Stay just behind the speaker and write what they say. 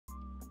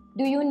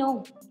Do you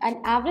know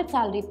an average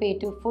salary paid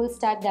to full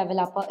stack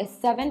developer is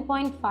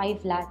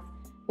 7.5 lakhs,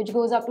 which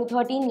goes up to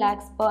 13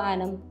 lakhs per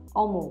annum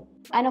or more.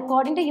 And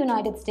according to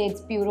United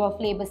States Bureau of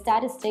Labor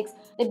Statistics,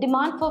 the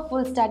demand for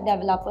full stack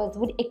developers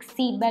would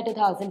exceed by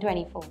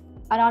 2024.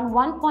 Around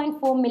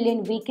 1.4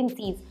 million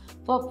vacancies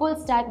for full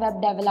stack web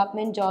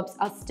development jobs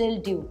are still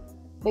due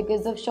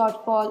because of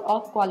shortfall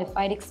of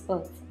qualified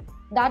experts.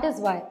 That is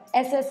why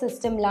SS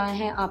System लाए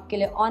हैं आपके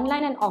लिए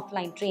online and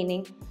offline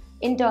training,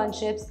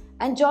 internships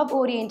and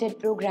job-oriented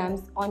programs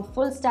on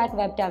full stack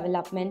web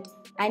development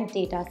and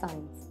data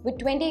science. With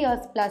 20 years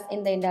plus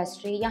in the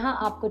industry, यहाँ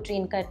आपको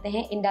train करते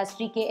हैं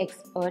industry के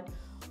expert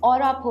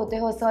और आप होते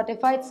हो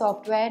certified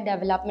software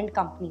development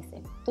company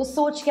से। तो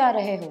सोच क्या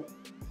रहे हो?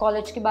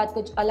 कॉलेज के बाद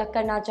कुछ अलग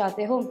करना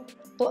चाहते हो?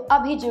 तो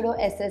अभी जुड़ो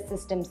SS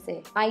System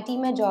से। IT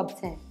में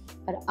jobs हैं,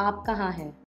 पर आप कहाँ हैं?